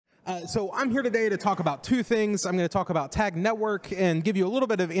So I'm here today to talk about two things. I'm going to talk about Tag Network and give you a little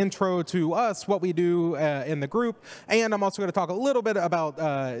bit of intro to us, what we do in the group, and I'm also going to talk a little bit about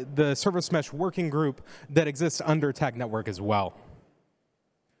the Service Mesh working group that exists under Tag Network as well.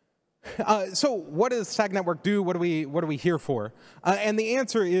 So what does Tag Network do? What are we here for? And the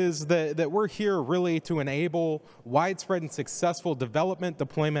answer is that we're here really to enable widespread and successful development,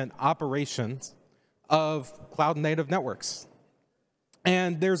 deployment, operations of cloud-native networks.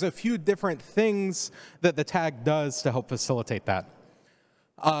 And there's a few different things that the tag does to help facilitate that.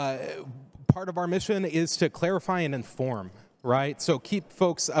 Part of our mission is to clarify and inform, right? So keep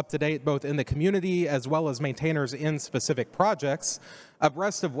folks up to date, both in the community as well as maintainers in specific projects,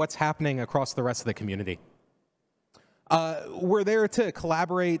 abreast of what's happening across the rest of the community. We're there to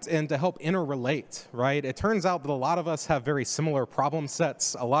collaborate and to help interrelate, right? It turns out that a lot of us have very similar problem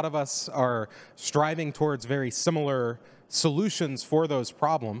sets. A lot of us are striving towards very similar solutions for those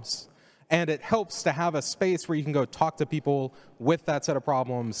problems. And it helps to have a space where you can go talk to people with that set of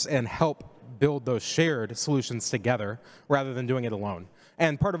problems and help build those shared solutions together rather than doing it alone.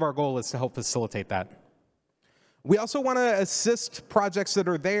 And part of our goal is to help facilitate that. We also want to assist projects that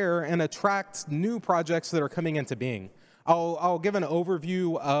are there and attract new projects that are coming into being. I'll give an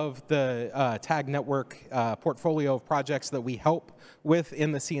overview of the Tag Network portfolio of projects that we help with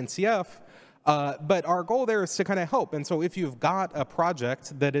in the CNCF. But our goal there is to kind of help. And so if you've got a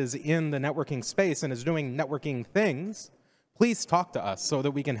project that is in the networking space and is doing networking things, please talk to us so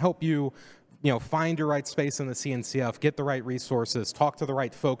that we can help you, find your right space in the CNCF, get the right resources, talk to the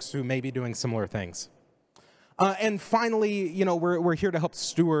right folks who may be doing similar things. And finally, we're here to help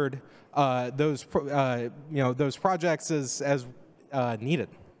steward those projects as needed.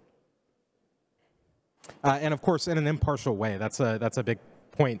 And of course, in an impartial way. That's a big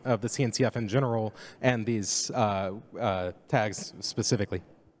point of the CNCF in general and these tags specifically.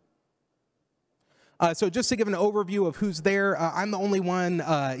 So just to give an overview of who's there, I'm the only one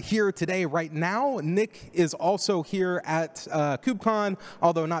here today right now. Nick is also here at KubeCon,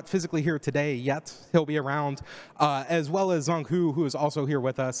 although not physically here today yet. He'll be around, as well as Zonghu, who is also here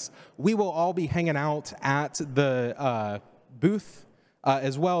with us. We will all be hanging out at the booth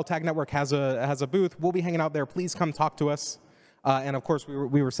as well. Tag Network has a booth. We'll be hanging out there. Please come talk to us. And of course,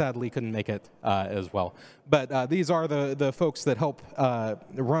 we were sadly couldn't make it as well. But these are the folks that help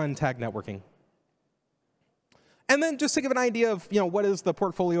run Tag Networking. And then just to give an idea of what is the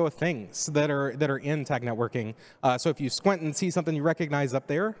portfolio of things that are in Tag Networking. So if you squint and see something you recognize up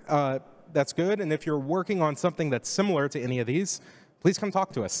there, that's good. And if you're working on something that's similar to any of these, please come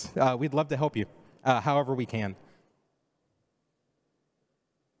talk to us. We'd love to help you however we can.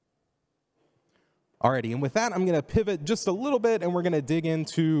 Alrighty, and with that, I'm going to pivot just a little bit, and we're going to dig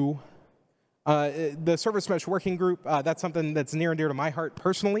into the Service Mesh Working Group. That's something that's near and dear to my heart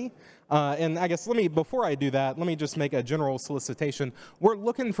personally. And I guess before I do that, let me just make a general solicitation. We're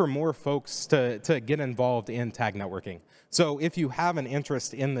looking for more folks to get involved in Tag Networking. So if you have an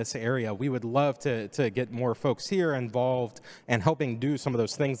interest in this area, we would love to get more folks here involved and helping do some of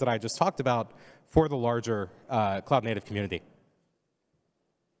those things that I just talked about for the larger cloud native community.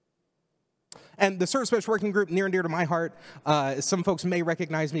 And the Service Mesh Working Group, near and dear to my heart. Some folks may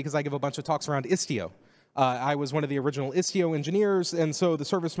recognize me because I give a bunch of talks around Istio. I was one of the original Istio engineers, and so the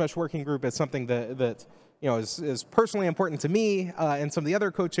Service Mesh Working Group is something that is personally important to me and some of the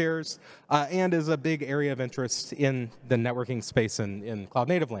other co-chairs, and is a big area of interest in the networking space in cloud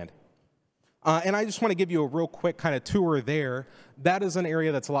native land. And I just want to give you a real quick kind of tour there. That is an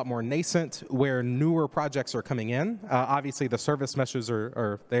area that's a lot more nascent, where newer projects are coming in. Obviously, the service meshes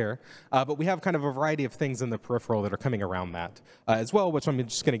are there, but we have kind of a variety of things in the peripheral that are coming around that as well, which I'm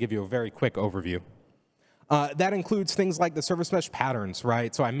just going to give you a very quick overview. That includes things like the service mesh patterns,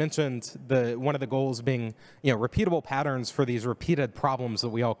 right? So I mentioned one of the goals being repeatable patterns for these repeated problems that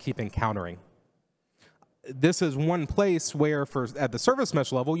we all keep encountering. This is one place where, at the service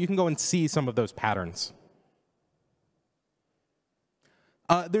mesh level, you can go and see some of those patterns.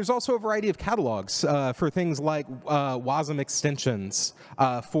 There's also a variety of catalogs for things like WASM extensions,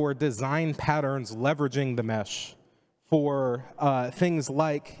 for design patterns leveraging the mesh, for things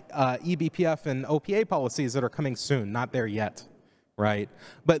like eBPF and OPA policies that are coming soon, not there yet. Right?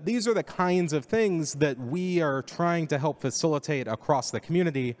 But these are the kinds of things that we are trying to help facilitate across the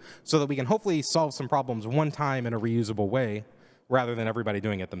community so that we can hopefully solve some problems one time in a reusable way rather than everybody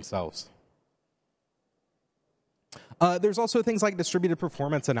doing it themselves. There's also things like distributed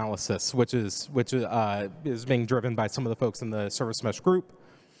performance analysis, which is being driven by some of the folks in the Service Mesh group.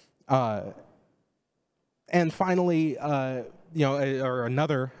 And finally, or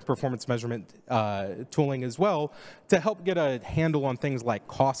another performance measurement tooling as well, to help get a handle on things like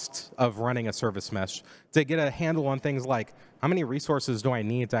cost of running a service mesh, to get a handle on things like how many resources do I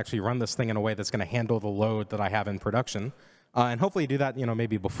need to actually run this thing in a way that's going to handle the load that I have in production, and hopefully do that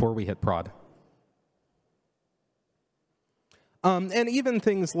maybe before we hit prod. And even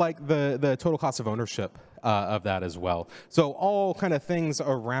things like the total cost of ownership of that as well. So all kind of things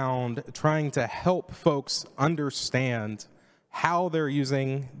around trying to help folks understand how they're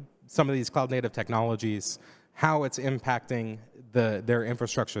using some of these cloud-native technologies, how it's impacting their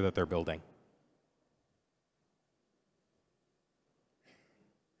infrastructure that they're building.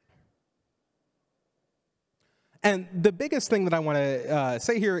 And the biggest thing that I want to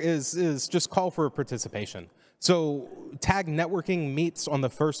say here is just call for participation. So Tag Networking meets on the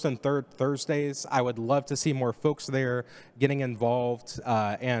first and third Thursdays. I would love to see more folks there getting involved,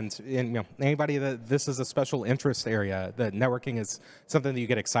 and anybody that this is a special interest area, that networking is something that you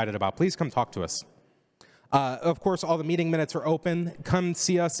get excited about, please come talk to us. Of course, all the meeting minutes are open. Come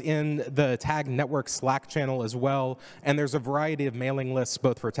see us in the Tag Network Slack channel as well. And there's a variety of mailing lists,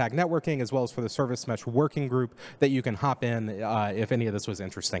 both for Tag Networking as well as for the Service Mesh Working Group, that you can hop in if any of this was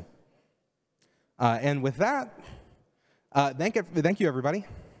interesting. And with that, thank you, everybody.